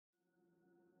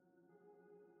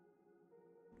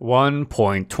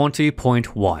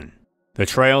1.20.1 The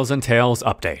Trails and Tales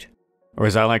Update, or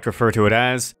as I like to refer to it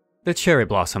as, the Cherry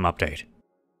Blossom Update.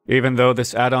 Even though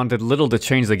this add-on did little to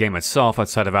change the game itself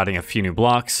outside of adding a few new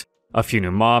blocks, a few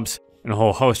new mobs, and a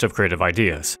whole host of creative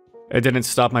ideas, it didn't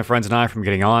stop my friends and I from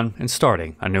getting on and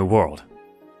starting a new world.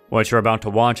 What you're about to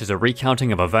watch is a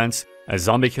recounting of events as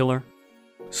Zombie Killer,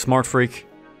 Smart Freak,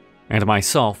 and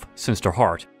myself,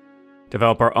 SinisterHeart,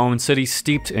 develop our own city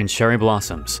steeped in cherry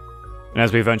blossoms. And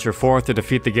as we venture forth to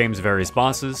defeat the game's various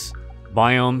bosses,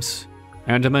 biomes,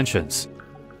 and dimensions.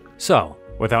 So,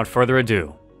 without further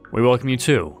ado, we welcome you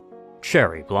to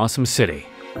Cherry Blossom City.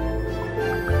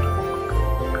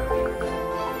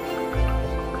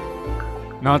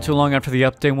 Not too long after the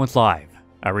update went live,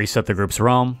 I reset the group's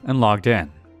realm and logged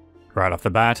in. Right off the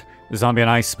bat, the zombie and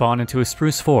I spawned into a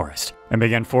spruce forest and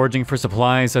began foraging for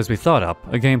supplies as we thought up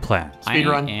a game plan.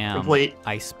 Speedrun complete.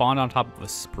 I spawned on top of a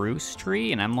spruce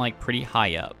tree and I'm like pretty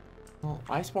high up. Well,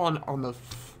 I spawned on the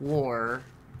floor.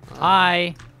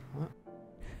 Hi. What?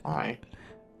 Hi.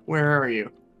 Where are you?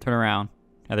 Turn around.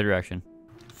 Other direction.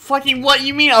 Fucking what?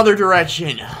 You mean other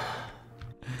direction?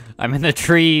 I'm in the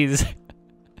trees.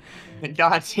 The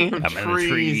goddamn I'm in the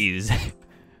trees.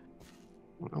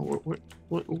 What,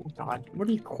 oh God, what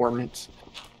are your coordinates?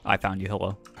 I found you.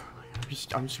 Hello.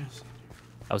 I'm just...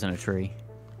 I was in a tree.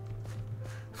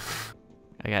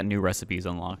 I got new recipes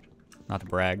unlocked. Not to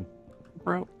brag.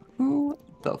 Bro, who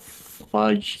the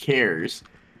fudge cares?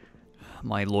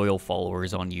 My loyal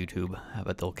followers on YouTube. I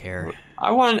bet they'll care.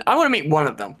 I want to meet one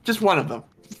of them. Just one of them.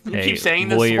 You Hey, keep saying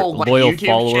this whole like, loyal YouTube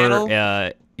follower,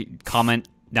 channel. Comment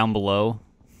down below.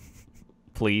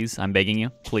 Please, I'm begging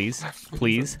you. Please,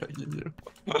 please.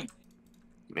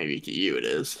 Maybe to you it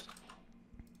is.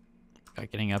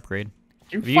 Getting upgrade.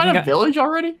 You find a village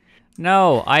already?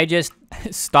 No, I just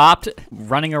stopped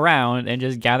running around and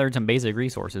just gathered some basic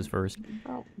resources first.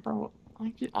 Bro,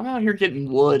 I'm out here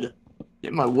getting wood.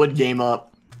 Getting my wood game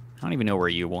up. I don't even know where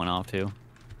you went off to. I'm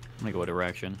gonna go a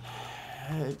direction.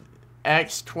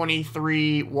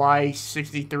 X23,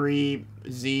 Y63,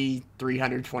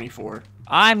 Z324.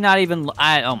 I'm not even.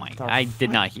 Oh my! I did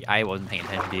not. I wasn't paying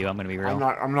attention to you. I'm gonna be real.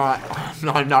 I'm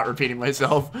not repeating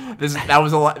myself. That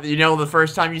was a lot. You know, the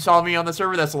first time you saw me on the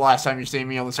server, that's the last time you're seeing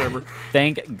me on the server.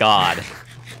 Thank God.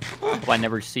 Hope I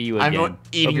never see you again. I'm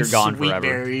eating hope you're gone sweet forever.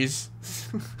 berries.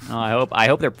 Oh, I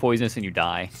hope they're poisonous and you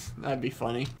die. That'd be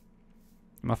funny.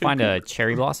 I'm gonna find a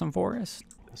cherry blossom forest.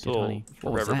 This will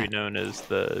forever be known as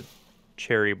the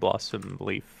cherry blossom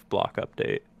leaf block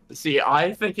update. See,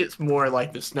 I think it's more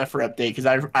like the Sniffer update because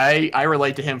I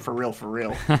relate to him for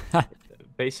real.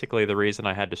 Basically, the reason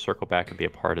I had to circle back and be a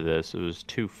part of this, it was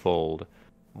twofold.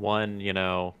 One, you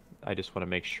know, I just want to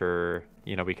make sure,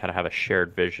 you know, we kind of have a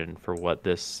shared vision for what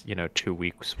this, 2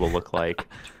 weeks will look like.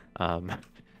 And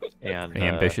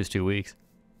ambitious 2 weeks.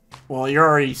 Well, you're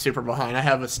already super behind. I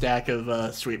have a stack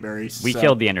of sweet berries. We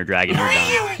killed the Ender Dragon.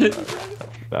 You're done.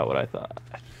 About what I thought.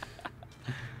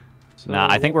 So, Nah,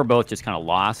 I think we're both just kind of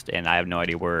lost, and I have no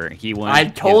idea where he went. I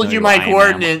told you my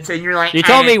coordinates, and you're like... You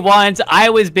told me once.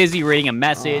 I was busy reading a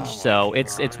message, so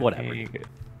it's whatever.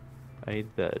 I need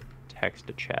the text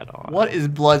to chat on. What is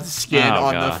blood skin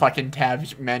on God. the fucking tab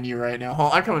menu right now?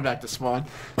 Hold on, I'm coming back to spawn.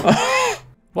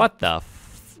 What the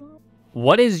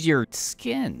What is your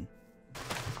skin?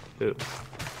 Who?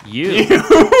 You.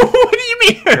 What do you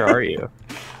mean? Where are you?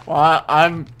 Well,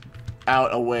 I'm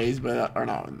out a ways, but or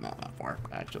not that far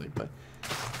actually. But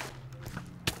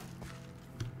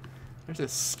there's a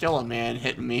skeleton man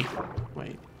hitting me.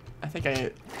 Wait, I think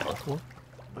I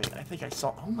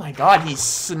saw. Oh my God, he's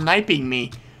sniping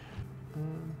me.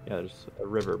 Yeah, there's a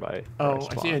river by. Oh,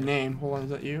 I see a name. Hold on, is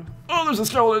that you? Oh, there's a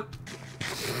skeleton.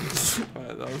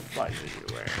 What the fuck are you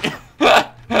wearing?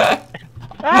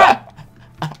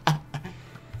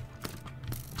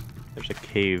 There's a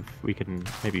cave. We can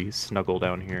maybe snuggle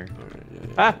down here.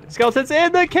 Yeah. Skeleton's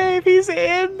in the cave! He's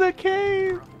in the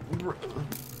cave!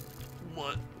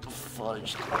 What the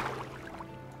fudge?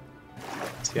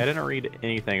 See, I didn't read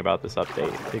anything about this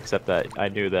update, except that I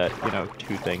knew that,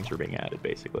 2 things were being added,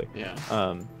 basically. Yeah.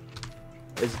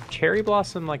 Is cherry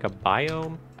blossom like a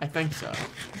biome? I think so.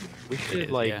 We should,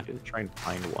 yeah. try and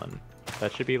find one.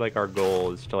 That should be, like, our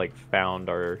goal, is to, found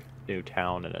our new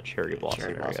town in a cherry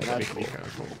blossom area. That'd be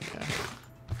cool.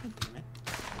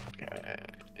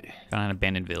 Found an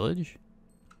abandoned village?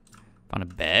 Found a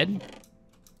bed?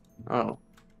 Oh,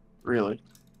 really?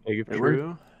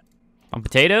 True. On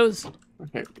potatoes?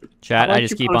 Okay. Chat, I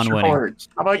just keep on winning.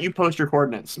 How about you post your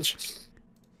coordinates?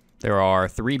 There are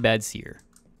 3 beds here.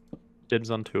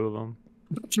 Dibs on 2 of them.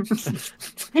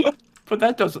 But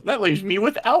that leaves me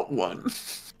without one.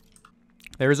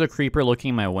 There's a creeper looking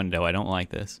in my window. I don't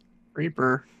like this.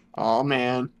 Reaper. Oh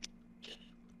man.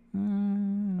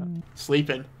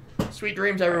 Sleeping. Sweet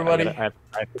dreams, everybody. I have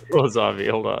to kill a zombie.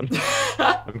 Hold on.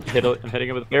 I'm hitting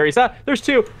him with berries. Ah, there's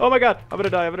 2. Oh my god. I'm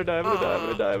gonna die. I'm gonna die. I'm gonna die. I'm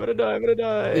gonna die. I'm gonna die. I'm gonna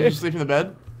die. Did you sleep in the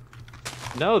bed?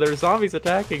 No, there's zombies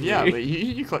attacking Yeah, me. but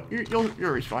you'll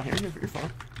respawn here. You're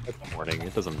fine. It's morning.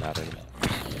 It doesn't matter.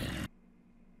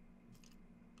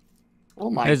 Oh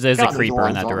my There's god. a creeper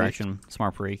in that zombies. direction.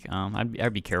 Smart freak.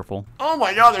 I'd be careful. Oh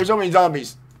my god, there's so many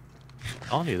zombies. I'm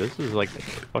telling you, this is like a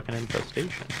fucking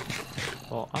infestation.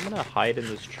 Well, I'm gonna hide in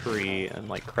this tree and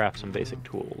like craft some basic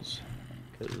tools,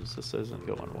 because this isn't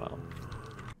going well.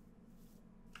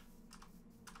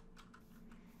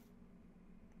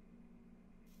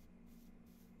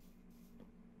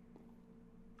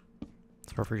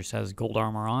 Smart freak just has gold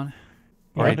armor on.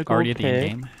 Yeah, Already, and a gold already at the end pig.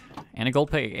 game. And a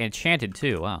gold pig. Enchanted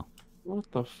too. Wow.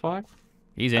 What the fuck?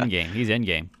 He's in game. He's in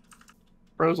game.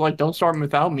 Bro's like, don't start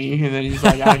without me, and then he's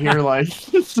like out here like.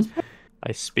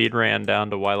 I speed ran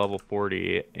down to Y level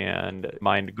 40 and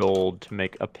mined gold to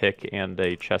make a pick and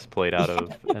a chest plate out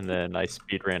of, and then I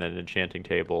speed ran an enchanting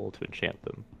table to enchant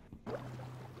them.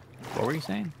 What were you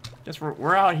saying? Just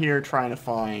we're out here trying to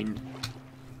find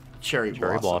cherry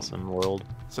Blossom world.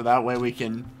 so that way we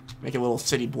can make a little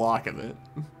city block of it.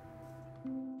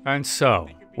 And so,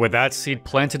 with that seed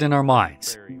planted in our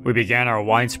minds, we began our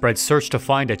widespread search to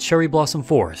find a cherry blossom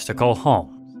forest to call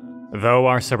home, though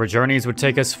our separate journeys would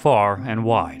take us far and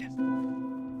wide.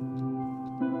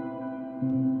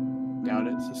 Doubt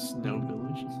it's a snow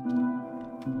village.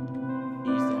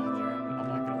 He's down there. I'm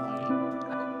not gonna lie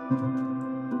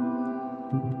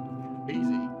to you.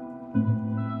 Easy.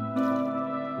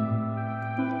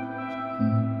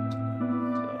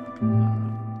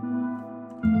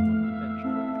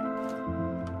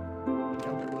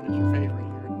 Tell me what is your favorite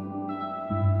here?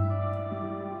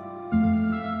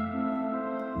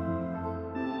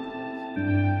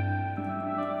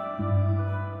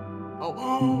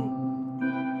 Oh.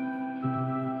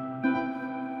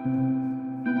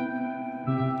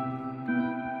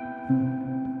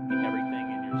 Everything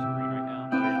in your screen right now.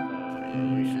 Oh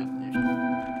yeah. You should.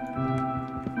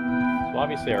 So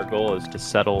obviously our goal is to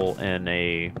settle in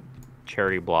a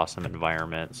cherry blossom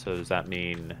environment. So does that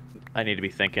mean I need to be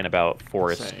thinking about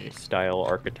forest Say. style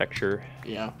architecture?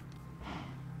 Yeah.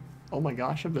 Oh my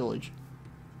gosh, a village.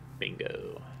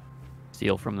 Bingo.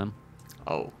 Steal from them.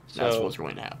 Oh, that's So- what's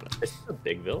going to happen. This is a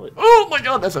big village. Oh my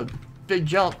god, that's a big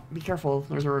jump. Be careful,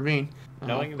 there's a ravine.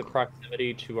 Knowing the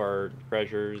proximity to our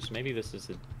treasures, maybe this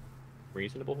is a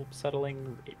reasonable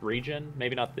settling region.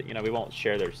 Maybe not that, we won't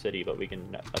share their city, but we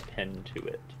can append to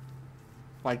it.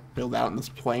 Like build out in this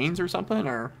plains or something,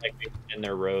 or Like we in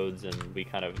their roads and we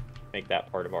kind of make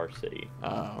that part of our city.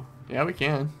 oh, yeah, we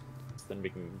can. So then we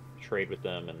can trade with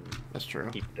them and That's true.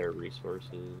 keep their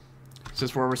resources. Is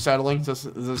this where we're settling? Is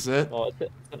this it? Well,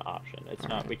 it's an option. It's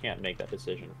not. Alright. We can't make that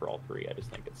decision for all 3. I just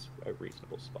think it's a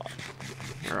reasonable spot.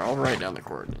 Here, I'll write down the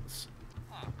coordinates.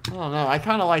 I don't know. I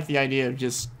kind of like the idea of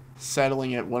just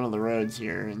settling at one of the roads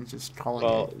here and just calling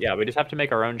Well, it. yeah, we just have to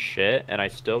make our own shit, and I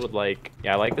still would like.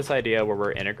 Yeah, I like this idea where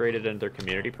we're integrated into their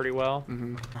community pretty well.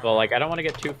 Mm-hmm. But like, I don't want to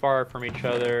get too far from each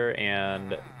other,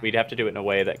 and we'd have to do it in a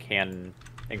way that can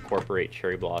incorporate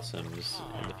cherry blossoms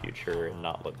in the future and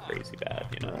not look crazy bad.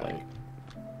 Right. Like.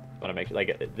 Want to make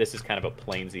like this is kind of a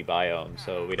plainsy biome,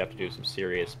 so we'd have to do some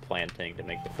serious planting to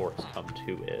make the forest come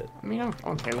to it. I mean, I'm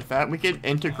okay with that. We could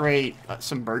integrate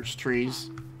some birch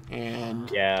trees and.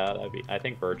 Yeah, I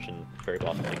think birch and cherry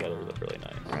blossom together would look really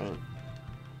nice. Right.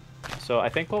 So I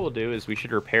think what we'll do is we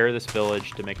should repair this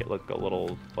village to make it look a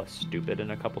little less stupid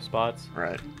in a couple spots.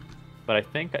 Right. But I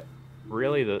think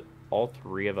really all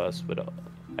 3 of us would.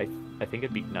 I think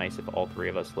it'd be nice if all 3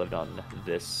 of us lived on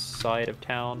this side of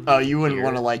town. Oh, you wouldn't here,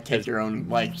 want to like take 'cause- your own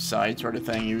like side sort of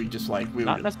thing. You would just like we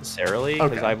Not would. necessarily,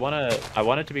 because Okay. I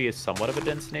want it to be somewhat of a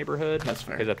dense neighborhood. That's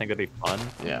fair. Because I think it'd be fun.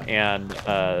 Yeah. And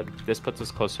this puts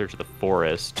us closer to the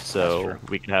forest, That's so true.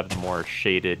 we can have the more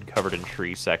shaded, covered in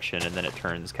tree section, and then it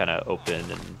turns kind of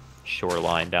open and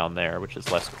shoreline down there, which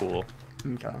is less cool.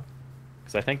 Okay.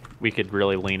 Because I think we could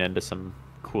really lean into some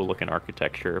cool looking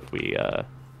architecture if we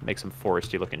make some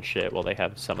foresty looking shit while they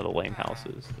have some of the lame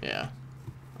houses. Yeah.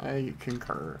 I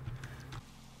concur.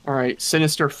 All right,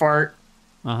 SinisterHeart.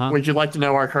 Would you like to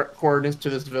know our coordinates to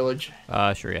this village?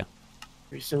 Sure, yeah.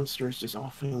 Sinister is just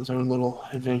off on his own little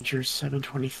adventures.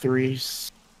 723.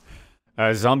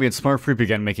 As Zombie and Smartfree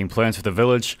began making plans for the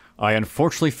village, I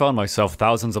unfortunately found myself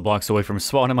thousands of blocks away from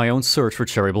Swan in my own search for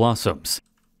cherry blossoms.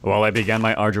 While I began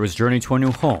my arduous journey to a new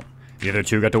home, the other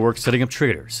 2 got to work setting up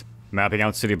traders, mapping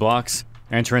out city blocks,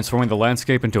 and transforming the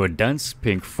landscape into a dense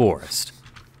pink forest.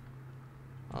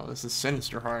 Oh, this is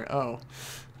SinisterHeart. Oh,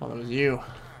 that was you.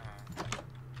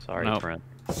 Sorry, Nope. friend.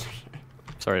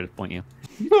 Sorry to point you.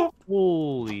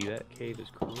 Holy, that cave is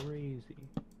crazy.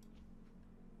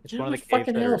 It's one of the caves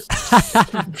fucking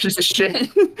that are... Piece of shit.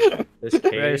 This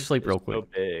cave sleep is real so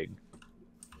quick. big.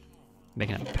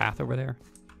 Making a path over there.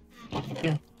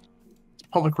 Yeah. It's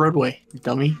public roadway,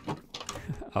 dummy.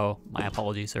 Oh, my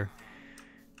apologies, sir.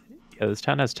 Yeah, this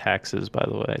town has taxes, by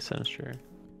the way, Sinister.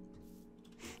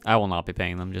 I will not be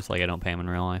paying them, just like I don't pay them in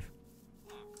real life.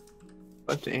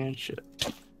 But and shit.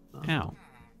 Ow.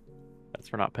 That's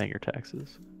for not paying your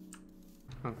taxes.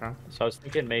 Okay. So I was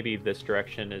thinking maybe this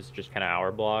direction is just kind of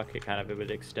our block. It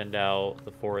would extend out.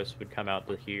 The forest would come out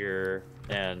to here,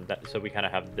 and so we kind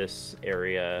of have this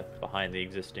area behind the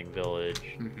existing village,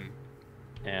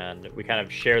 and we kind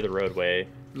of share the roadway.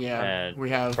 Yeah, And we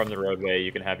have. from the roadway,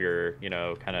 you can have your,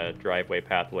 kind of driveway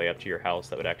pathway up to your house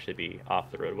that would actually be off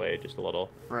the roadway just a little.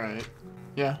 Right.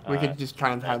 Yeah, we could just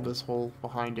kind of have this whole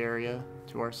behind area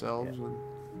to ourselves and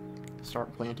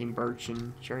start planting birch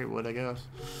and cherry wood, I guess.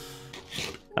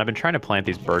 I've been trying to plant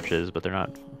these birches, but they're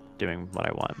not doing what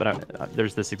I want. But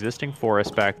there's this existing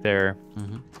forest back there.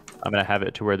 I'm gonna have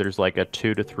it to where there's like a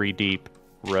 2 to 3 deep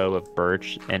row of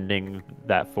birch ending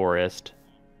that forest,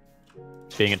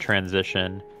 being a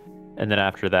transition, and then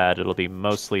after that it'll be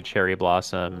mostly cherry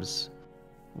blossoms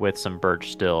with some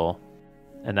birch still,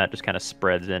 and that just kind of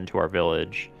spreads into our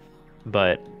village.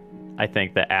 But I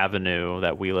think the avenue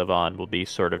that we live on will be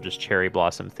sort of just cherry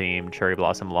blossom themed, cherry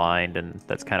blossom lined, and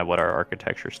that's kind of what our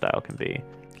architecture style can be.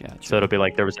 Gotcha. So it'll be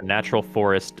like there was a natural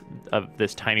forest of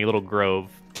this tiny little grove,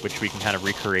 which we can kind of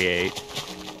recreate.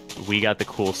 We got the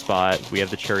cool spot, we have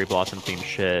the cherry blossom themed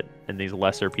shit, and these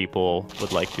lesser people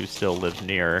would like to still live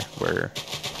near where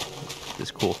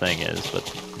this cool thing is,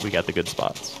 but we got the good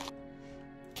spots.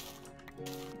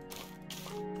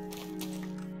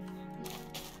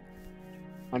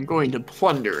 I'm going to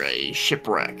plunder a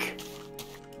shipwreck.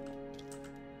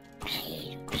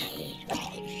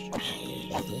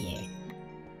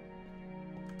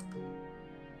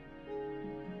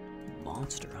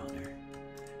 Monster Hunter.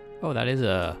 Oh, that is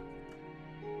a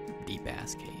deep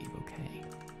ass cave. Okay.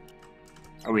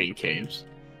 Are we in caves?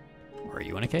 Are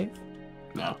you in a cave?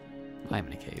 No. I'm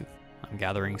in a cave. I'm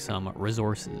gathering some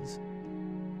resources.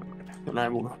 Then I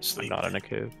will go to I'm sleep. not in a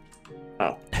cave.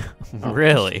 Oh.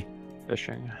 Really?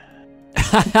 Fishing.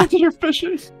 You're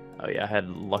fishing? Oh yeah, I had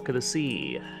luck of the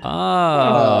sea.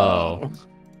 Oh.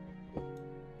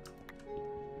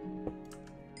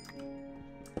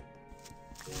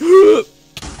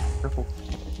 Careful.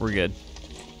 We're good.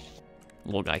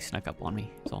 Little guy snuck up on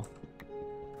me. That's all.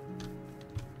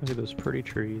 Look at those pretty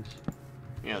trees.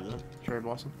 Yeah, the cherry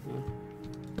blossom. Yeah.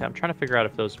 Yeah, I'm trying to figure out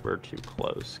if those were too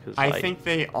close. Cause I think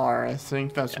they are. I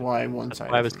think that's why one that's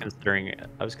side. why I was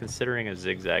isn't. considering a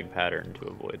zigzag pattern to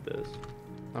avoid this.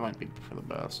 That might be for the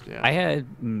best. Yeah. I had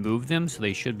moved them, so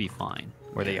they should be fine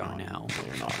where they They're are not. now.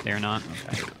 They're not. They're not?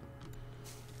 Okay.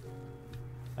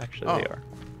 Actually, they are.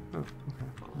 Oh, okay.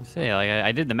 I say, like,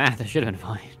 I did the math. It should have been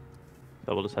fine.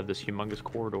 So we'll just have this humongous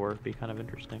corridor. Be kind of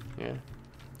interesting. Yeah.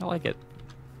 I like it.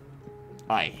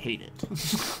 I hate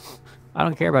it. I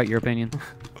don't care about your opinion.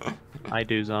 I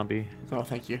do, zombie. Oh,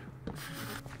 thank you.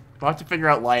 We'll have to figure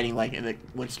out lighting, like, if it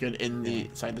looks good in the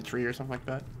side of the tree or something like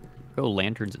that. Go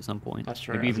lanterns at some point. That's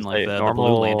true. Maybe even Say like the blue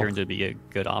normal- lanterns would be a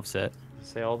good offset.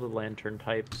 Say all the lantern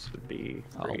types would be.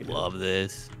 I creative. love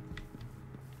this.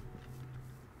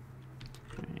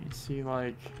 See,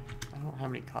 like, I don't have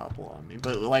any cobble on me,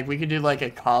 but like we could do like a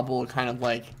cobble kind of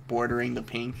like bordering the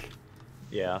pink.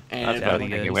 Yeah, And that's if what I I'm look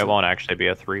thinking. at It it- won't actually be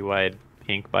a 3-wide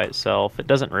pink by itself. It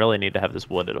doesn't really need to have this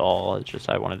wood at all. It's just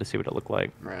I wanted to see what it looked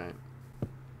like. Right.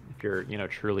 If you're,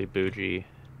 truly bougie.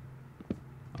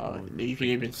 Oh, you can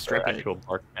even strip it. Actual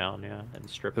bark down, yeah, and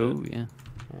strip Oh, it. yeah.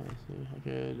 Yeah, see, I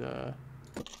could.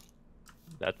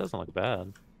 That doesn't look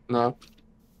bad. No.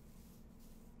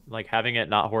 Like having it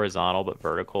not horizontal but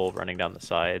vertical, running down the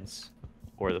sides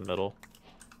or the middle.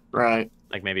 Right.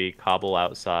 Like maybe cobble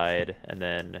outside and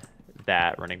then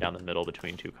that running down the middle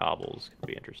between 2 cobbles could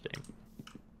be interesting.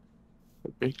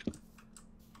 Could be.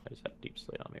 I just have deep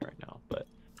slate on me right now, but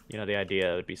the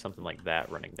idea would be something like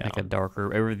that running down. Like a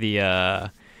darker, over the,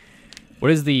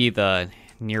 what is the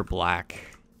near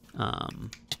black, Are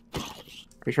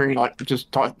you sure you're not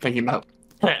just thinking about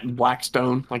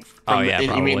Blackstone? Like, Oh, from yeah, you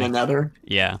mean probably. the Nether?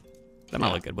 yeah, that might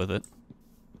Yeah. look good with it.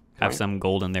 Have Right. some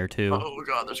gold in there too. Oh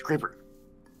god, there's a creeper.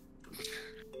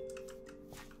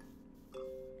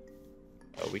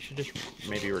 Oh, we should just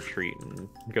maybe retreat and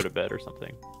go to bed or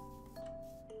something.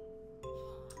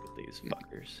 With these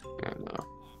fuckers. I don't know.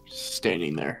 Just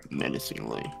standing there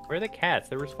menacingly. Where are the cats?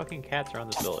 There was fucking cats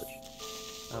around this village.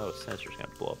 Oh, Sinister's gonna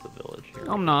blow up the village here.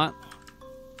 I'm not.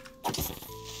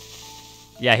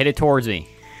 Yeah, hit it towards me.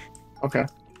 Okay.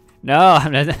 No,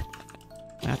 I'm not.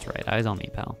 That's right. Eyes on me,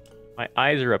 pal. My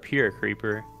eyes are up here,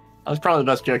 creeper. That was probably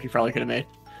the best joke you probably could have made.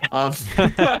 I'm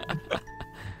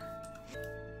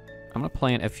gonna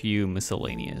plant a few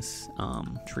miscellaneous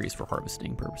trees for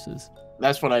harvesting purposes.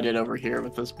 That's what I did over here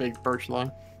with this big birch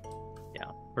line.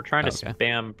 Yeah, we're trying to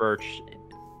spam birch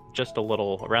just a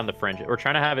little around the fringe. We're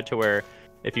trying to have it to where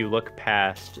if you look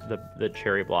past the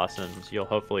cherry blossoms, you'll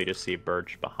hopefully just see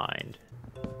birch behind.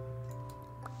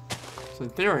 So in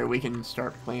theory, we can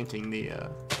start planting the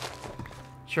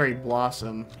cherry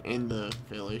blossom in the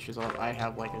village, because I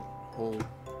have like a whole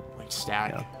like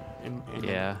stack in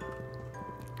Yeah.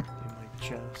 my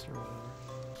chest or whatever.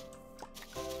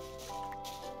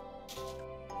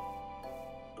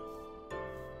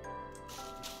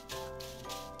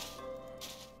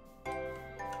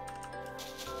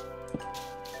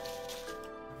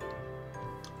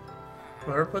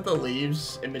 Whoever put the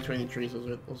leaves in between the trees, those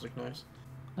look nice.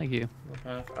 Thank you.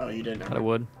 Oh, you didn't. Thought I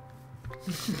would.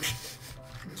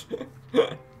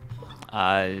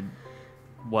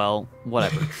 Well,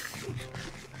 whatever.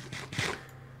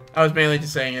 I was mainly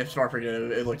just saying if Smart did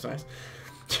it, it looks nice.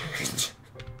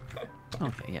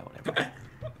 Okay, yeah, whatever.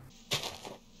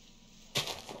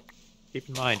 Keep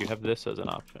in mind, you have this as an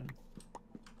option.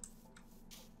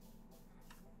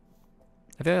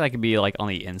 I feel like that could be like on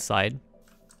the inside,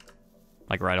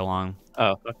 like right along.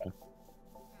 Oh, okay.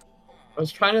 I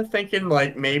was kind of thinking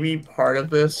like maybe part of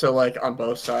this, so like on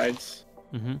both sides,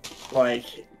 like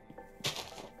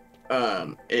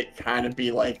it kind of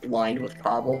be like lined with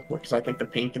cobble, because I think the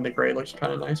pink and the gray looks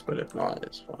kind of nice, but if not,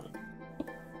 it's fine.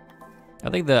 I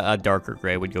think the darker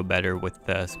gray would go better with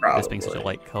this being such a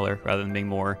light color rather than being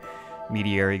more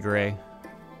meteor gray.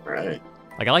 Right.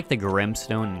 Like I like the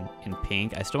Grimstone in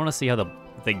pink. I still want to see how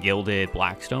the gilded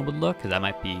blackstone would look, because that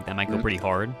might go pretty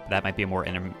hard. That might be a more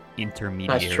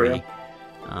intermediary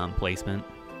placement,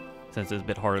 since it's a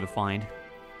bit harder to find.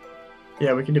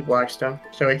 Yeah, we can do blackstone,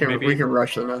 so we can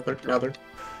rush another.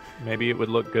 Maybe it would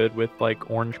look good with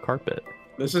like orange carpet.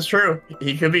 This is true.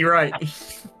 He could be right.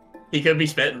 He could be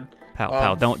spitting.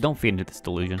 Pal, don't feed into this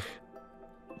delusion.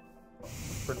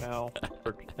 For now,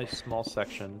 for a small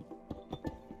section,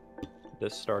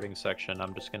 this starting section,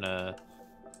 I'm just gonna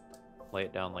lay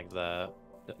it down like that.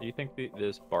 Do you think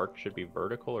this bark should be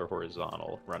vertical or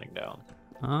horizontal running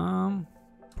down?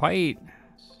 Probably,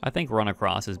 I think run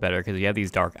across is better because you have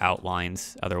these dark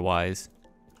outlines otherwise.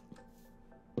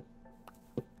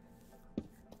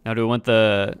 Now, do we want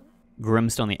the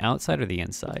Grimstone on the outside or the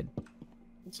inside?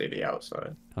 Let's say the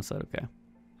outside. Outside, okay.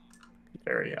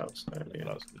 Very outside, yeah.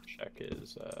 What I was gonna check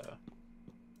is,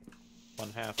 one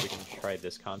half we can try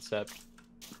this concept,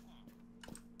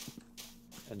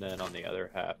 and then on the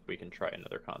other half we can try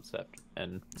another concept,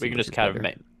 and we can just kind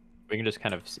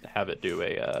of have it do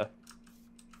a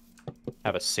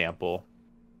have a sample,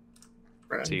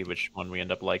 Right. see which one we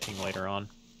end up liking later on.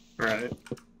 Right.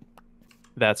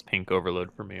 That's pink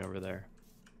overload for me over there.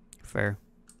 Fair.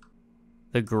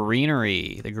 The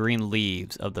greenery, the green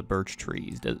leaves of the birch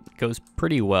trees goes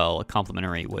pretty well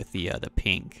complementary with the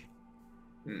pink.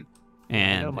 And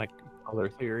I know my color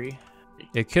theory.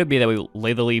 it could be that we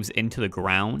lay the leaves into the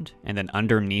ground, and then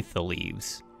underneath the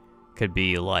leaves could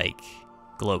be like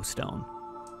glowstone.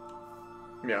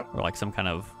 Yeah. Or like some kind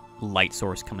of light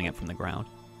source coming up from the ground.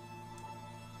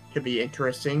 Could be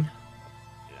interesting.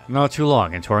 Not too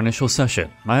long into our initial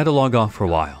session, I had to log off for a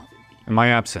while. In my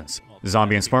absence,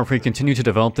 Zombie and Smartfree continued to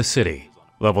develop the city,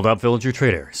 leveled up villager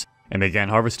traders, and began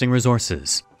harvesting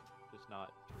resources. It's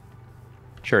not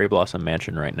Cherry Blossom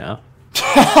Mansion right now.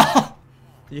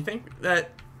 Do you think that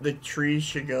the trees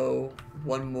should go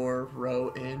one more row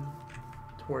in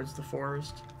towards the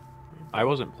forest? I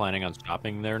wasn't planning on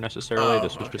stopping there necessarily. Oh,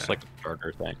 This was just okay. like a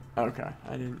starter thing. Okay,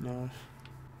 I didn't know.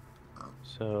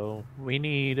 So we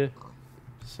need.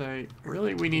 So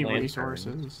really, we need Lanterns.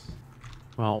 resources.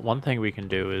 Well, one thing we can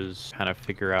do is kind of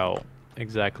figure out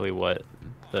exactly what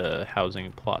the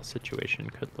housing plot situation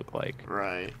could look like.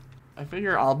 Right. I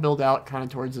figure I'll build out kind of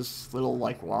towards this little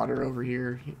like water over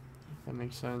here. If that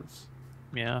makes sense.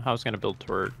 Yeah, I was gonna build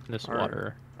toward this Alright.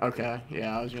 water. Okay.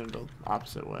 Yeah, I was gonna build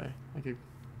opposite way. I could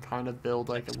kind of build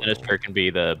like a little. Sinister can be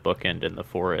the bookend in the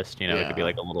forest. You know, it could be Yeah.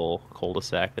 like a little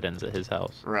cul-de-sac that ends at his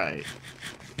house. Right.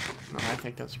 No, I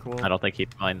think that's cool. I don't think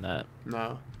he'd mind that.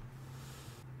 No.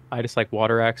 I just like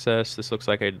water access. This looks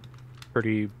like a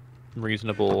pretty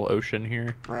reasonable ocean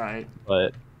here, Right.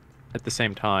 but at the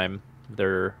same time,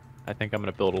 I think I'm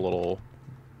gonna build a little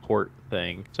port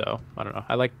thing. So I don't know.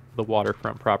 I like the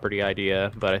waterfront property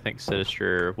idea, but I think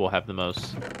Sinister will have the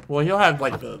most. Well, he'll have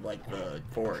like the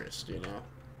forest, you know.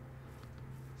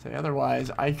 So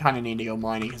otherwise, I kind of need to go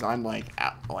mining because I'm like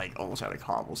almost out of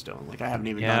cobblestone. Like I haven't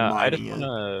even done mining yet.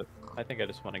 I think I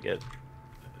just want to get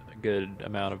a good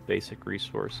amount of basic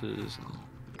resources. And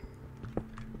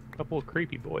a couple of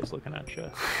creepy boys looking at you.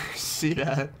 See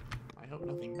that? I hope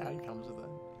nothing bad comes of that.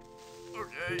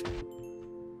 Okay.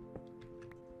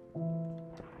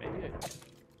 Maybe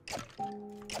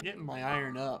I'm getting my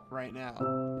iron up right now.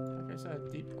 Like I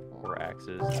said, deep. 4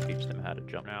 axes and teach them how to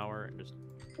jump an hour and just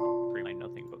bring like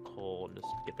nothing but coal and just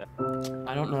get that.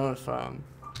 I don't know if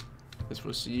this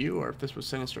was you or if this was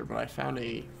Sinister, but I found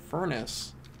a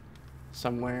furnace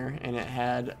somewhere and it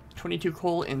had 22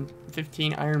 coal and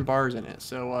 15 iron bars in it.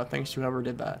 So thanks to whoever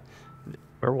did that.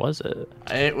 Where was it?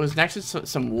 It was next to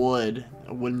some wood,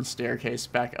 a wooden staircase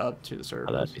back up to the surface.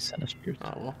 Oh, that'd be Sinister.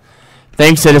 Oh well.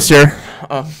 Thanks, Sinister.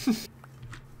 Oh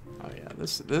yeah,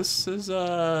 this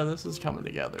is coming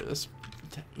together.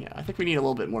 Yeah, I think we need a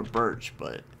little bit more birch,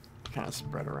 but kind of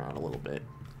spread around a little bit.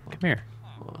 Come here.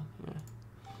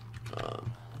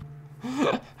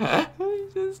 Yeah.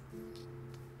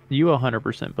 You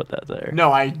 100% put that there.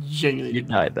 No, I genuinely You did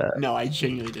not. died that. No, I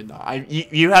genuinely did not.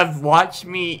 You have watched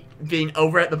me being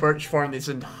over at the birch farm this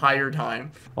entire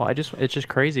time. Well, it's just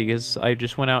crazy because I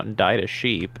just went out and dyed a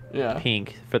sheep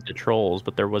pink for the trolls,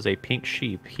 but there was a pink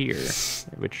sheep here,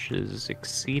 which is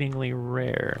exceedingly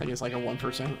rare. I think it's like a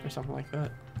 1% or something like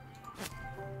that.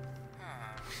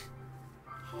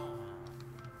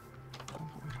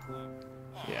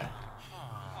 Yeah.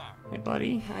 Hey,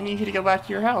 buddy, I need you to go back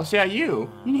to your house. Yeah,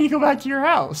 you need to go back to your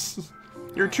house.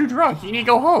 You're too drunk. You need to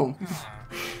go home.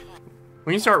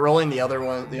 We can start rolling the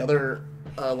other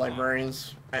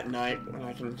librarians at night when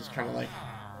I can just kind of like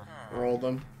roll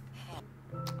them.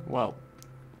 Well,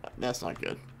 that's not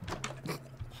good.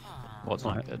 Well, it's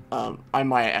not good. I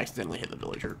might accidentally hit the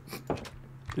villager.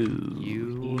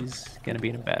 Ooh, he's gonna be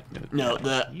in a bad mood. No,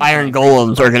 the iron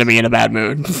golems are gonna be in a bad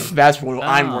mood. That's what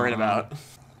I'm worried about.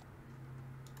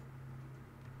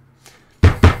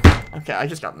 Okay, I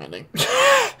just got mending.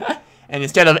 And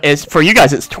instead of, for you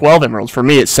guys, it's 12 emeralds. For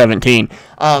me, it's 17. Hey,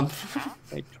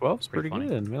 12's pretty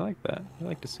good. We like that. We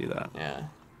like to see that. Yeah.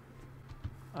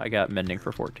 I got mending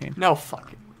for 14. No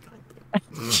fucking.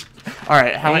 All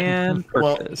right. How and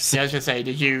well, purchase. yeah, I was gonna say,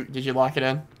 did you lock it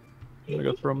in? I'm gonna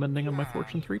go throw mending on my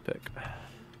fortune 3 pick.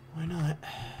 Why not?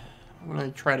 I'm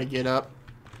gonna try to get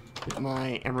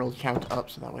my emerald count up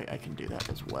so that way I can do that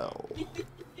as well.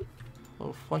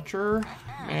 Hello, Fletcher.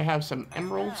 May I have some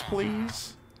emeralds,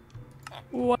 please?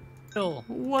 What?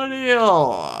 What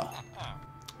ill?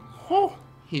 Oh,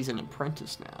 he's an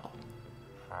apprentice now.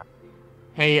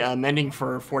 Hey, mending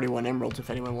for 41 emeralds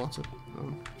if anyone wants it.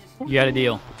 You got a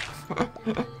deal.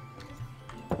 I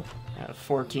have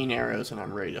 14 arrows and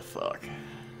I'm ready to fuck.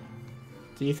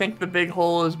 Do you think the big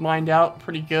hole is mined out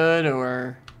pretty good,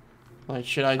 or like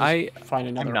should I just find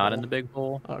another I'm not hole? in the big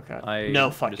hole. Okay. No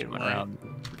fucking way. Around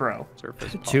Bro.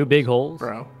 surface. 2 big holes?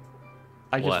 Bro.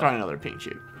 I just What? found another pink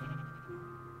sheep.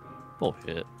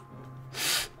 Bullshit.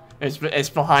 It's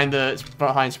behind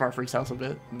Smart Freak's house a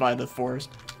bit, by the forest.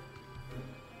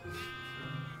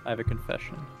 I have a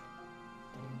confession.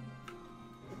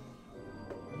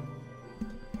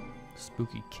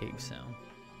 Spooky cave sound.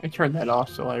 I turned that off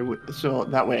so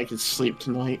that way I could sleep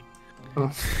tonight.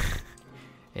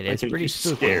 It is pretty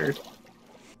spooky. scared.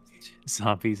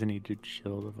 Zombies need to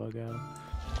chill the fuck out.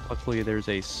 Luckily, there's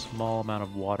a small amount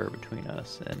of water between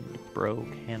us, and bro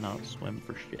cannot swim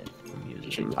for shit.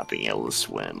 You not being able to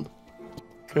swim.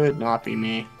 Could not be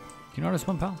me. Do you know how to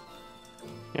swim, pal?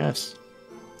 Yes.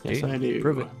 Yes, Dude, I do.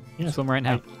 Prove it. Yes. Swim right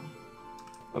now.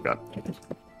 Oh god.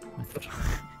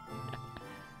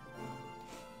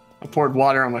 I poured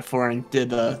water on my floor and did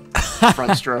the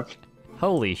front stroke.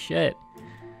 Holy shit.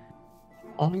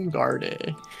 En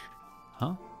garde.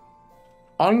 Huh?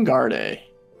 En garde.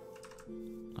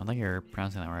 I don't think you're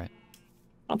pronouncing that right.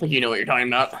 I don't think you know what you're talking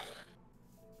about. I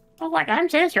was like, I'm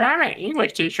Sinister, I'm an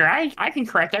English teacher. I can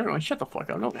correct everyone. Shut the fuck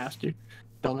up. Don't ask you.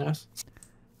 Dumbass.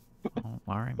 Oh,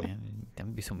 alright, man.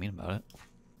 Don't be so mean about it.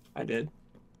 I did.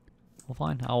 Well,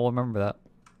 fine. I'll remember that.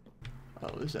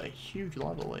 Oh, this is a huge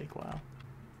lava lake. Wow.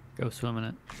 Go swim in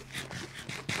it.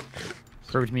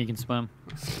 Prove to me you can swim.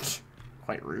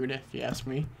 Quite rude, if you ask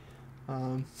me.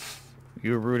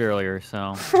 You were rude earlier,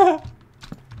 so...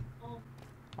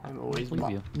 I'm always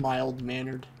Believe you.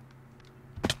 mild-mannered.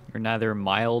 You're neither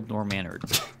mild nor mannered.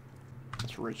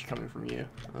 That's rich coming from you.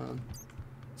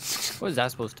 What is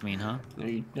that supposed to mean, huh?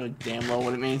 You know damn well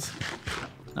what it means.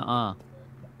 Uh-uh.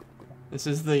 This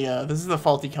is the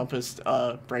faulty compass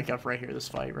breakup right here. This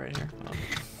fight right here.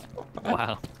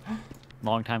 Wow.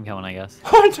 Long time coming, I guess.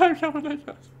 Long time coming, I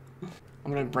guess.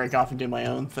 I'm gonna break off and do my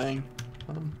own thing.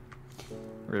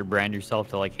 Rebrand yourself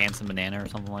to like Handsome Banana or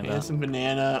something like that. Handsome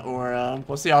Banana, or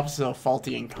what's the opposite of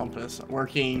faulty and compass?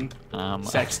 Working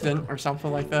sextant or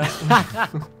something like that.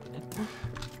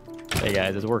 Hey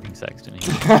guys, it's working sextant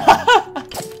here.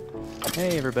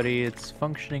 Hey everybody, it's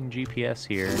functioning GPS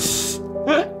here.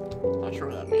 Not sure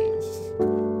what that means.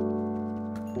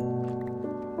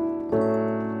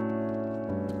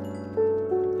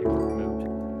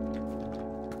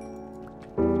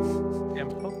 Yeah, I'm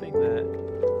hoping that...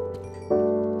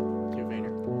 2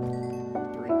 Vader.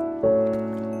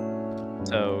 3.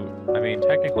 So, I mean,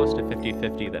 technically close to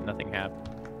 50-50 that nothing happened.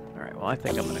 Alright, well I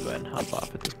think I'm gonna go ahead and hop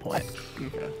off at this point.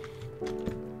 Okay.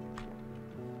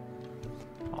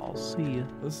 I'll see you.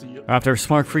 Let's see you. After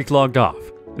Smart Freak logged off,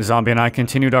 Zombie and I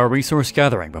continued our resource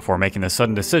gathering before making the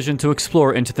sudden decision to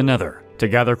explore into the Nether, to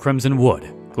gather Crimson Wood,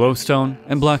 Glowstone,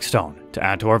 and Blackstone to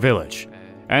add to our village,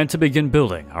 and to begin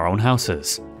building our own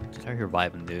houses. Just out here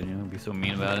vibing, dude. You don't be so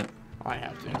mean about it. I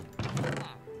have to.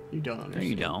 You don't understand. No,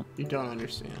 you don't. You don't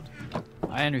understand.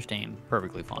 I understand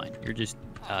perfectly fine. You're just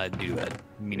doo-doo-head.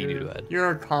 Mini doo-doo-head.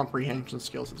 Your comprehension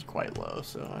skills is quite low,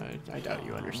 so I doubt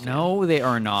you understand. No, they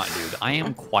are not, dude. I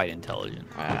am quite intelligent.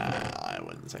 I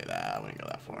wouldn't say that. I wouldn't go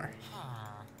that far.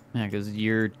 Yeah, because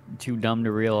you're too dumb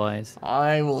to realize.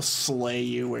 I will slay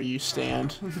you where you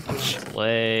stand.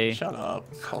 Slay. Shut up.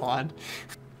 Come on.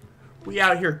 We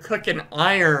out here cooking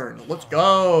iron. Let's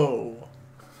go.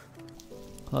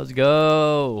 Let's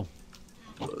go.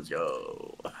 Let's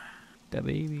go. Da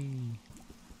baby.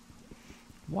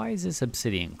 Why is this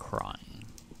obsidian crying?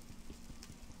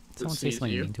 Someone say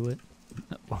something mean to it?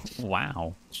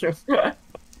 Wow. Sure. Just gonna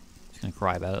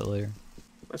cry about it later.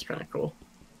 That's kind of cool.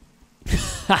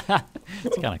 It's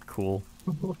kind of cool.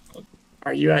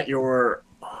 Are you at your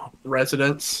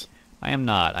residence? I am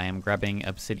not. I am grabbing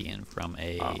obsidian from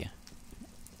a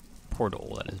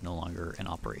portal that is no longer in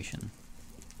operation.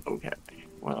 Okay.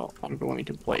 Well, I'm going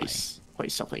to place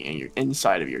something in your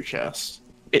inside of your chest.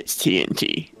 It's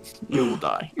TNT. You will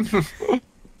die.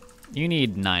 You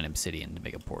need 9 obsidian to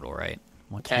make a portal, right?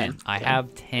 What 10. I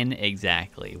have 10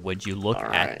 exactly. Would you look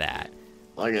at that?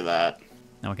 Look at that.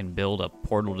 Now I can build a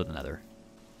portal to the Nether.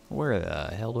 Where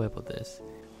the hell do I put this?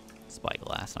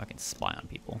 Spyglass. Now I can spy on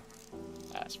people.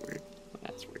 That's weird.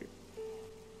 That's weird.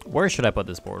 Where should I put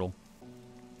this portal?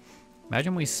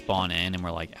 Imagine we spawn in and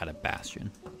we're like at a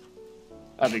bastion.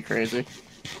 That'd be crazy.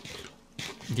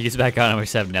 He gets back on and we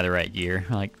just have netherite gear.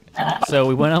 Like, so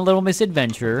we went on a little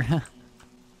misadventure. You're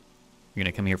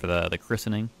gonna come here for the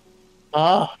christening?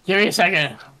 Oh, give me a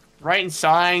second. Writing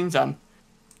signs. I'm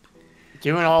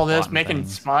doing all this, Plotting making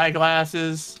things.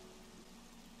 spyglasses.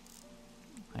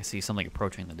 I see something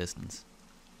approaching in the distance.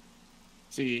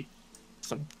 See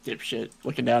some dipshit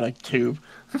looking down a tube.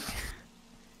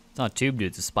 It's not a tube, dude.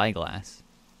 It's a spyglass.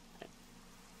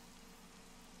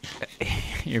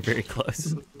 You're very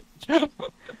close.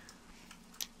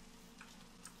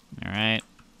 Alright.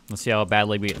 Let's see how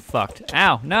badly we get fucked.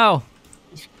 Ow, no!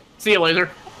 See you, laser.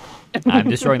 I'm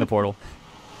destroying the portal.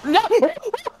 No.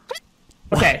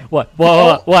 Okay. What?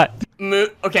 Whoa, what?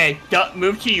 Move. Okay.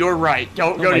 Move to your right.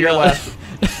 Don't go to your left.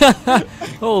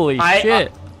 Holy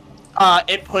shit.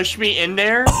 It pushed me in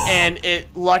there, and it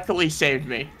luckily saved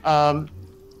me.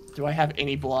 Do I have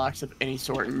any blocks of any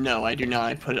sort? No, I do not.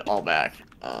 I put it all back.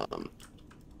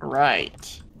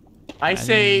 Right. I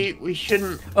say we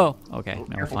shouldn't. Oh, okay.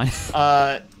 No, we're fine.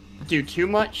 Do too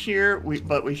much here.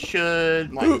 But we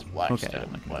should mine this blackstone. Okay,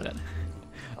 I'm not gonna do that.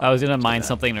 I was gonna mine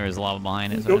something and there was lava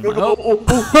behind it. So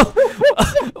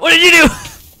what did you do?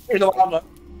 Here's the lava.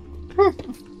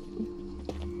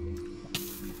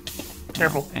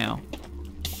 Careful. Ow.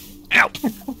 Ow.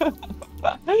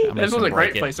 I'm This just was a gonna great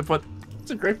break it. place to put.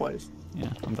 It's a great place.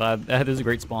 Yeah, I'm glad. This is a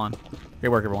great spawn. Great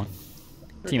work, everyone.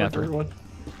 Team effort. Everyone.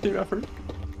 Team effort.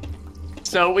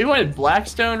 So we wanted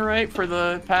blackstone, right, for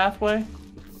the pathway?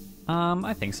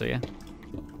 I think so, yeah.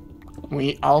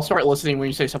 I'll start listening when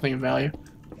you say something of value.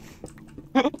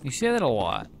 You say that a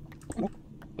lot.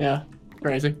 Yeah,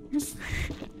 crazy.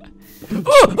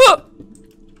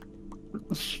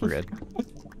 We're good.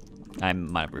 I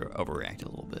might have overreacted a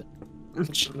little bit.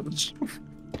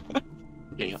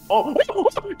 Oh,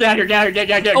 get here, get here,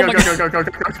 get, Oh my go.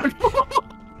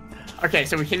 Okay,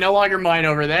 so we can no longer mine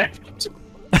over there.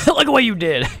 Look at what you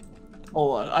did.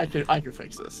 Hold on, I can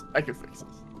fix this. I can fix this.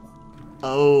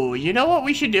 Oh, you know what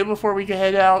we should do before we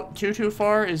head out too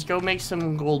far is go make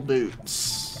some gold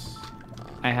boots.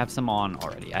 I have some on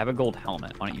already. I have a gold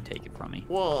helmet. Why don't you take it from me?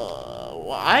 Whoa,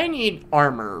 well, I need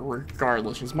armor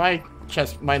regardless,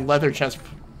 because my leather chest...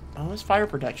 Oh, it's fire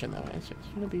protection, though. It's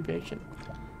gonna be patient.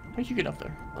 How'd you get up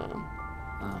there?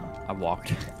 I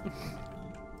walked.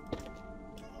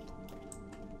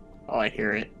 Oh, I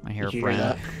hear it. I hear a Did you friend.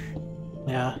 that?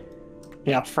 Yeah.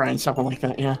 Yeah, friend, something like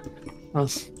that, yeah. I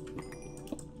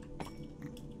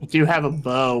do have a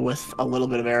bow with a little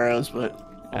bit of arrows, but...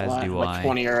 As do like I.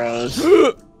 20 arrows.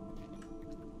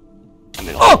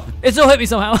 Oh! It still hit me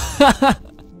somehow!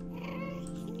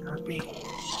 Hurt me.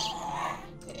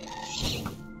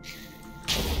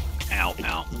 Ow,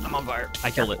 ow. I'm on fire.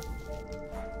 I killed it.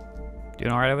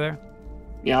 Doing alright over there?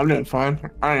 Yeah, I'm doing fine.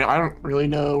 I don't really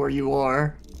know where you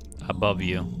are. Above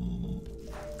you.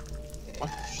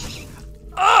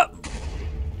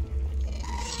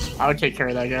 I would take care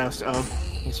of that gas. Oh,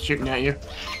 he's shooting at you.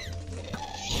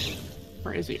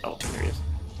 Where is he? Oh, there he is.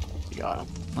 You got him.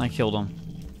 I killed him.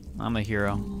 I'm a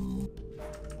hero.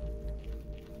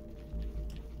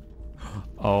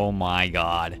 Oh my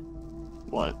god.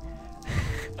 What?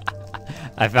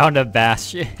 I found a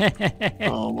bastion.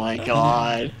 Oh my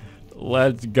god.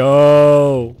 Let's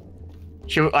go.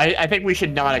 I think we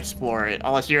should not explore it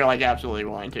unless you're like absolutely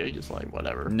wanting to. Just like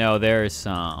whatever. No, there's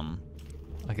some.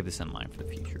 I'll keep this in mind for the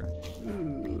future.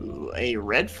 Ooh, a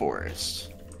red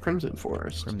forest. Crimson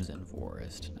forest. Crimson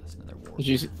Forest. That's another war.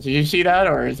 Did you see that,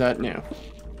 or is that new?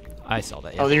 I saw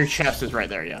that. Yeah. Oh, your chest is right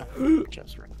there. Yeah.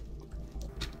 Chest right.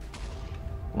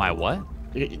 My what?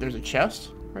 There's a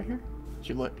chest right here. Did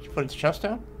you put its chest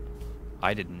down?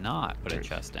 I did not put a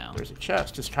chest down. There's a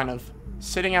chest just kind of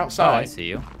sitting Oh, outside. I see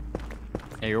you.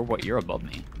 Yeah, you're above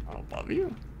me. Oh, above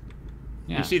you.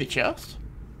 Yeah. You see the chest?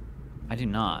 I do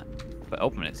not. But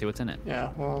open it. See what's in it. Yeah.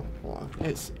 Well,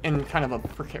 it's in kind of a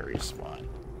precarious spot.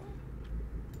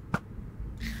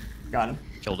 Got him.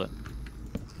 Killed it.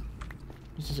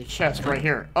 This is a chest right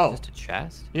here. Oh, Just a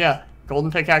chest? yeah. Golden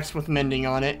pickaxe with mending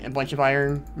on it, and a bunch of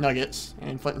iron nuggets,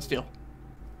 and flint and steel.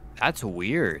 That's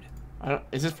weird.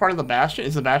 Is this part of the bastion?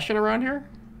 Is the bastion around here?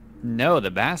 No,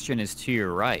 the bastion is to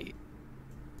your right.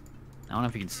 I don't know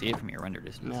if you can see it from your render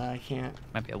distance. No, I can't.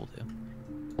 Might be able to.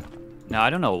 No, I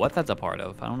don't know what that's a part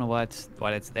of. I don't know why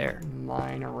it's there.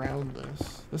 Mine around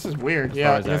this. This is weird. As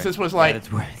Yeah, far as this was yeah, like...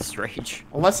 it's strange.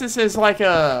 Unless this is like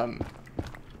a...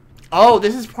 Oh,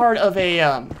 this is part of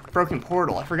a broken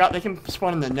portal. I forgot they can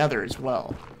spawn in the nether as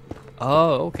well.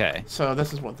 Oh, okay. So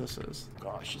this is what this is.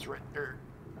 Gosh, she's right there.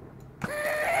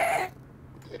 Oh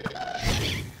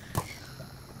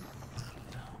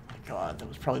my god, that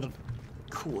was probably the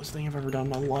coolest thing I've ever done in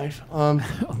my life.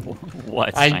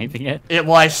 What, sniping it?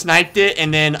 Well, I sniped it,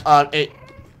 and then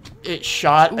it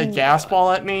shot a gas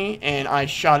ball at me, and I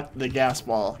shot the gas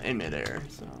ball in midair.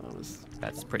 So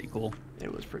That's pretty cool.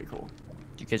 it was pretty cool.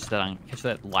 Did you catch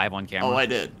that live on camera? Oh, I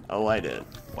did. Oh, I did.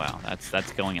 Wow,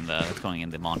 that's going in the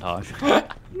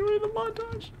montage. You were in the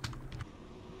montage.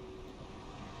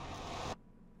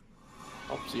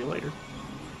 I'll see you later.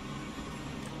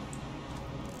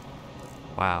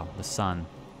 Wow, the sun.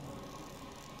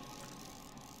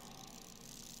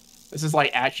 This is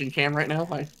like action cam right now.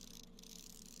 Like,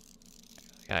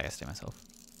 I gotta stay myself.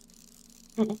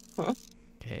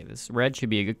 Okay, this red should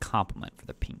be a good compliment for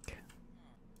the pink.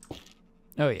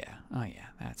 Oh yeah,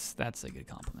 that's a good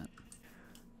compliment.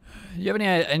 Do you have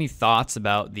any thoughts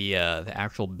about the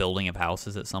actual building of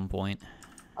houses at some point?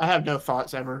 I have no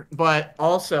thoughts ever, but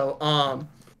also,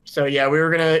 so yeah, we were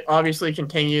gonna obviously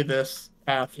continue this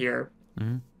path here,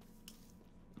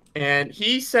 and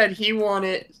he said he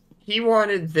wanted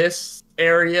this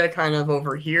area kind of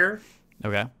over here,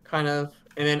 Okay. kind of,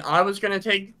 and then I was gonna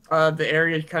take the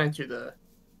area kind of to the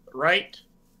right,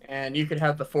 and you could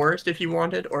have the forest if you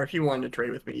wanted, or if you wanted to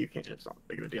trade with me, you can. It's not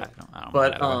big of a deal. I don't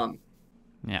But know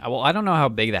yeah, well, I don't know how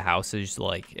big the house is.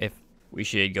 Like, if we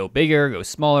should go bigger, go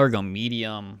smaller, go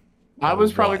medium. I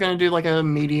was probably what? gonna do like a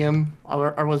medium. I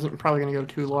wasn't probably gonna go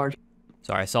too large.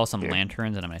 Sorry, I saw some Here.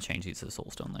 lanterns, and I'm gonna change these to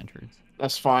soulstone lanterns.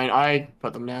 That's fine. I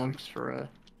put them down just for a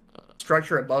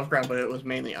structure above ground, but it was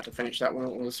mainly to finish that one.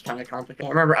 It was kind of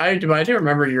complicated. I do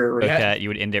remember your reaction. Okay, you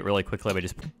would end it really quickly by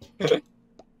just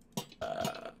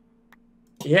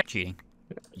Yeah. cheating.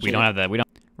 We don't have that. We're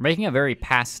making a very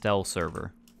pastel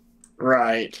server.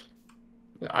 Right.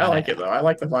 I like it though. I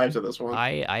like the vibes of this one. I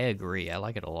agree. I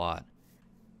like it a lot.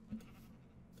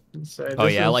 So Oh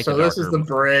this yeah, I is- like so the this is the darker-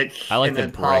 brick. I like and the then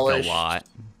brick polished. a lot.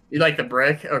 You like the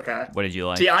brick? Okay. What did you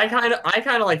like? See, I kind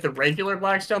of like the regular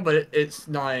blackstone, but it's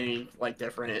not any like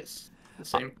different. It's the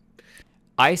same.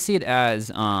 I see it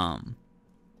as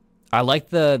I like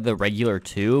the regular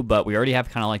too, but we already have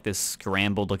kind of like this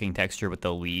scrambled looking texture with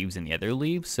the leaves and the other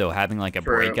leaves. So having like a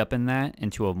breakup in that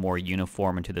into a more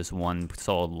uniform into this one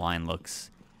solid line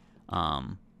looks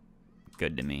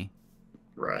good to me.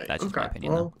 Right. That's just my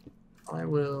opinion, well, I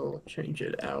will change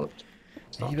it out.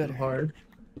 It's not that hard.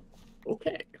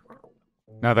 Okay.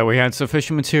 Now that we had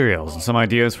sufficient materials and some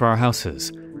ideas for our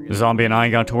houses, Zombie and I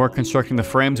got to work constructing the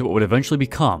frames of what would eventually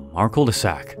become our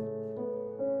cul-de-sac.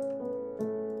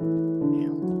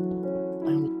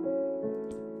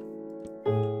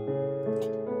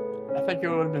 I think it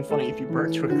would have been funny if you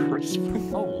burnt to a crisp.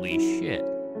 Holy shit.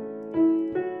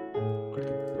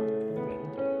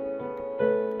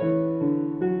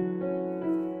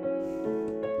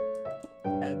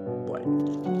 And like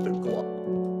the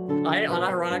glow. I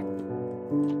unironic.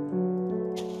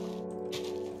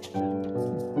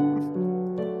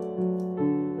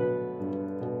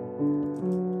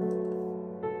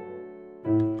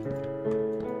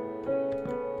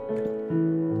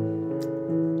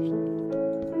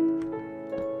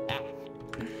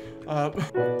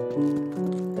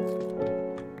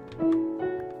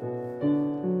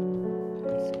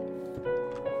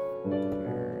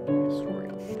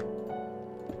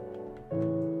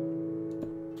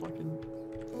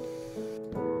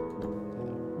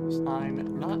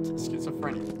 I'm not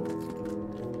schizophrenic.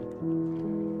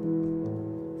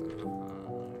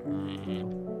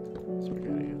 So we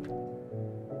gotta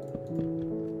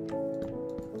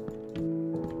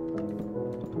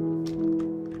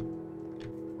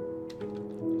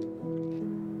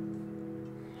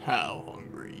How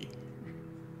hungry?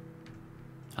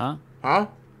 Huh? Huh?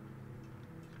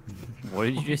 What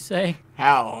did you just say?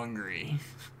 How hungry?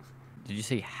 Did you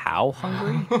say how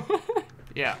hungry?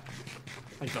 Yeah.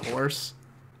 Like the horse?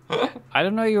 I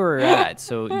don't know where you were at,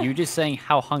 so you just saying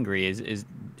how hungry is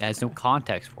has no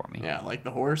context for me. Yeah, like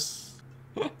the horse.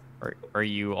 Are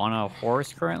you on a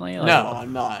horse currently? Like, No,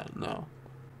 I'm not. No.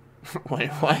 Wait,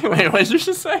 what did you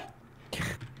just say?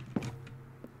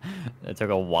 It took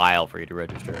a while for you to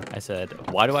register. I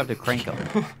said, why do I have to crank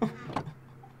them? I'm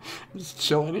just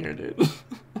chilling here, dude.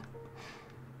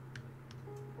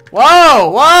 Whoa!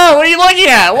 Whoa! What are you looking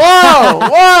at? Whoa!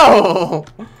 Whoa!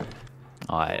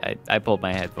 Oh, I pulled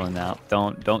my headphone out.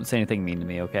 Don't say anything mean to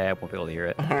me, okay? I won't be able to hear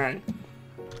it. All right.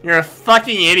 You're a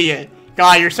fucking idiot.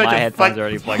 God, you're such my a headphones are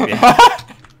already plugged in.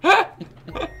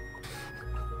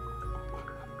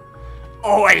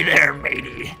 Oh, hey there,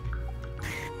 matey.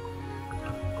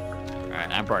 Alright,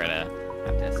 I'm probably gonna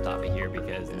have to stop it here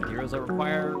because the materials that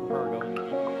require are going